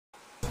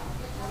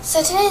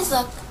So today's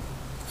look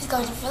is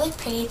going to be really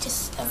pretty,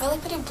 just a really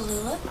pretty blue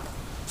look.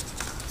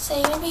 So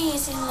you're going to be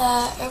using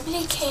the Urban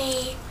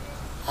Decay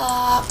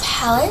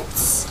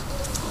palettes.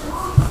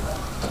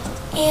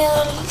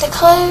 And the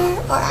color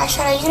or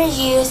eyeshadow you're going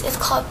to use is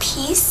called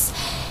Peace.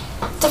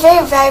 It's a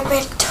very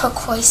vibrant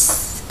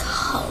turquoise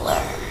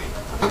color.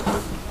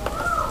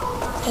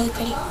 Really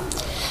pretty.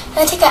 I'm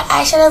going to take an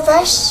eyeshadow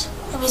brush.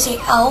 I'm using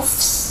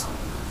e.l.f.'s.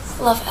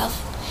 Love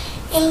e.l.f.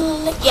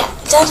 And yeah,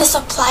 then just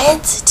apply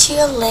it to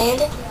your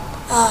lid.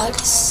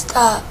 Just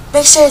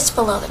make sure it's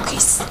below the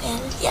crease.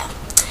 And yeah.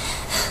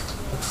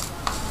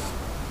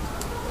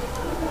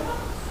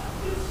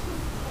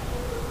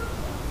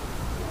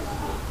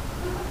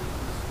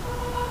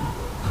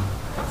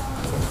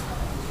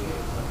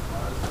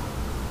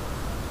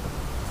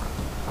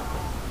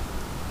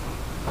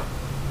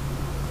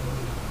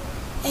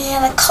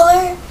 And the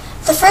color,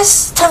 the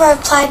first time I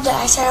applied the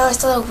eyeshadow,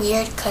 it's a little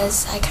weird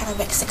because I kind of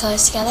mixed the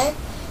colors together,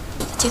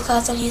 the two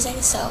colors I'm using,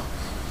 so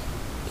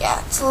yeah,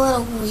 it's a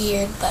little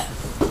weird, but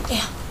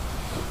yeah.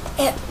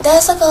 It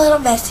does look a little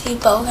messy,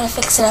 but we're going to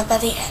fix it up at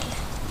the end.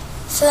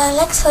 So the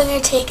next color I'm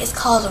going to take is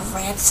called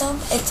Ransom.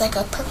 It's like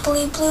a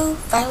purpley blue,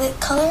 violet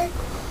color.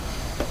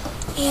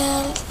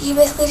 And you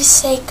basically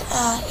just take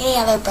any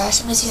other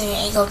brush. I'm just using an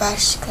angle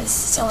brush because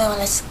it's the only one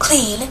that's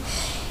clean.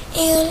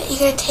 And you're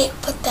going to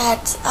put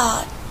that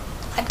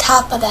on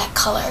top of that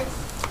color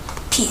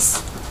piece,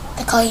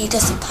 the color you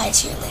just applied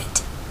to your lid.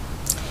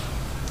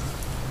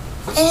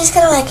 And you're just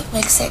going to like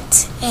mix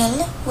it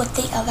in with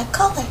the other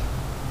color.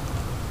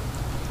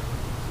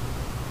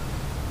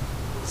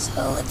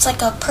 So it's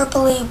like a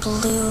purpley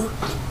blue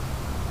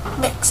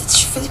mix.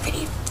 It's really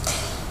pretty.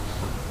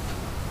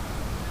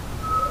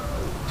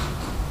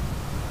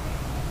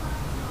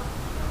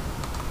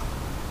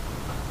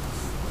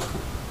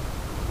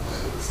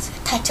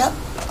 Touch up.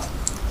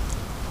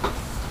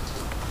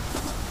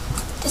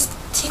 Just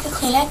take a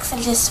Kleenex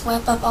and just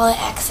wipe up all the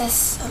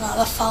excess and all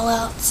the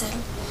fallouts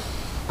and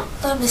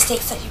little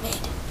mistakes that you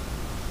made.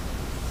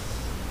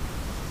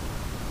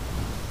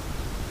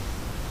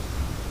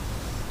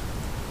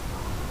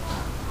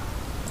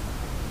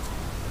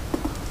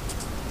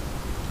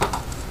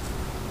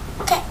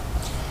 Okay.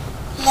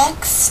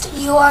 Next,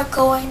 you are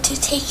going to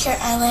take your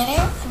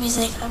eyeliner. I'm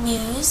using a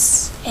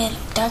Muse in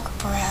dark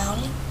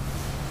brown.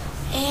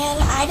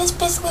 And I just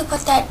basically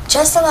put that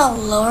just on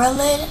the lower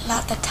lid,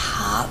 not the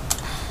top.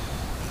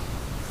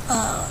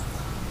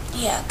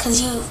 Yeah,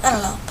 because I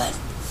don't know, but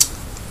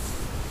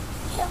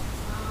yeah.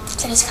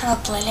 So just kind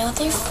of blend it with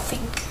your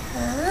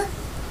finger.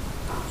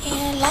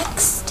 And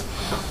next,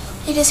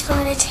 you're just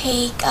going to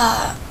take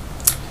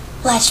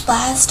Lash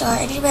Blast or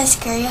any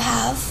mascara you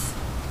have.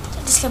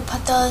 I'm just going to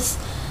put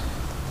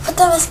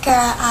the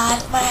mascara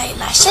on my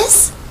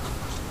lashes.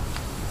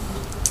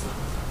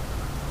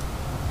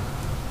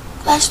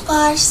 Lash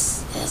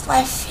Blast is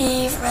my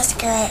favorite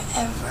mascara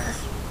ever.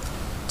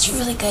 It's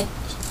really good.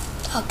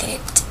 I'll get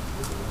it.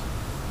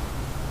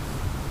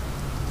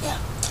 Yeah.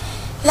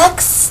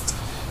 Next,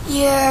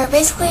 you're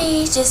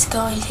basically just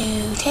going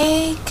to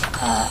take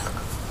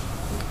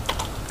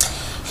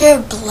your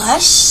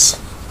blush.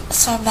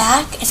 So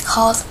MAC is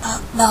called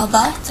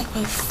Melba. It's like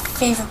my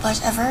favorite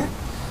blush ever.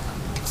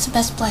 It's the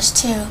best blush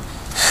too.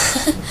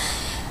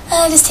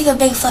 Just take a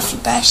big fluffy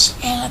brush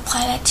and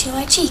apply that to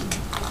my cheek.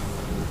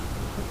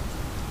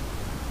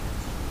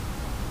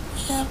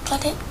 And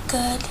blend it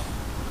good.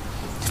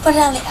 Just put it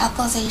on the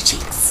apples of your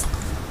cheeks.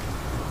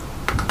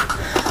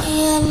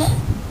 And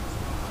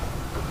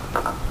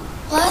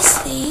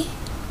lastly,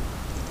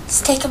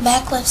 just take a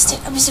MAC lipstick.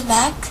 I'm using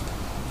MAC.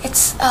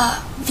 It's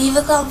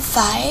Viva Gum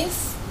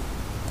 5.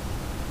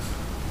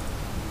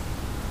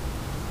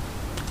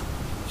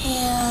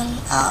 And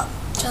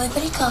it's a really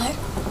pretty color.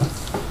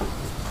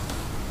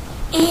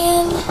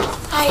 And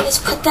I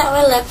just put that on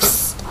my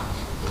lips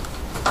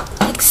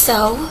like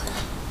so.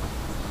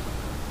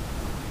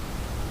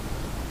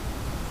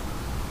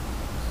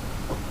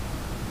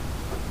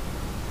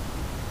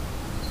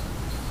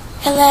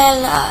 And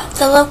then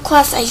the lip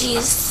gloss I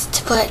use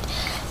to put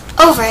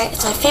over it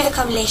is my favorite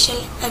combination.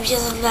 I'm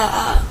using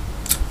the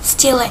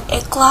Steel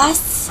It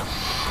Gloss.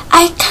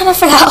 I kind of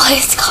forgot what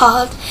it's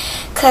called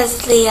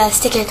because the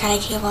sticker kind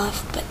of came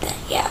off. But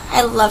yeah,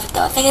 I love it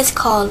though. I think it's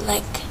called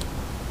like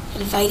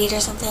Invited or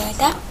something like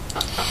that.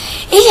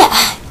 And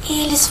yeah,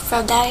 and just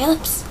rub that on your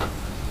lips.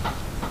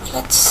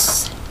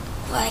 That's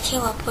what I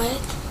came up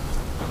with.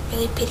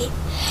 Really pretty.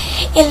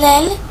 And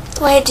then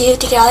what I do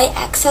to get all the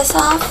excess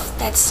off,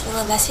 that's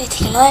really messy, I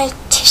take another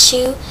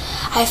tissue,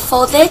 I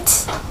fold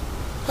it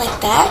like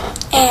that,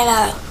 and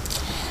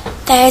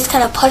then I just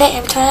kind of put it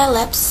in between my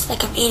lips,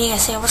 like I'm eating a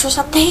sandwich or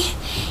something,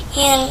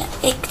 and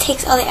it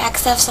takes all the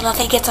excess so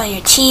nothing gets on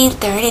your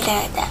teeth or anything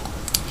like that.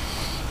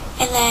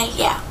 And then,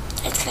 yeah,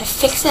 it's going to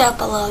fix it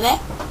up a little bit.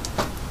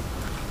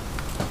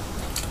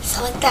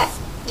 So like that,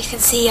 you can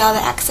see all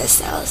the excess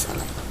cells on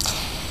it.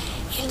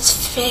 And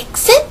just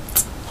fix it,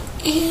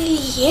 and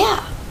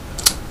yeah.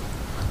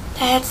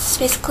 That's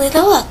basically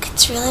the look.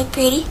 It's really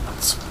pretty.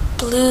 It's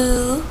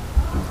blue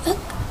look.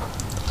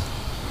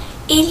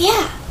 And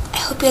yeah, I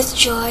hope hope you guys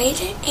enjoyed,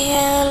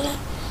 and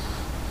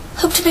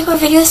hope to make more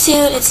videos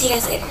soon, and see you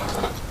guys later.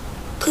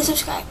 Please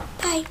subscribe.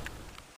 Bye.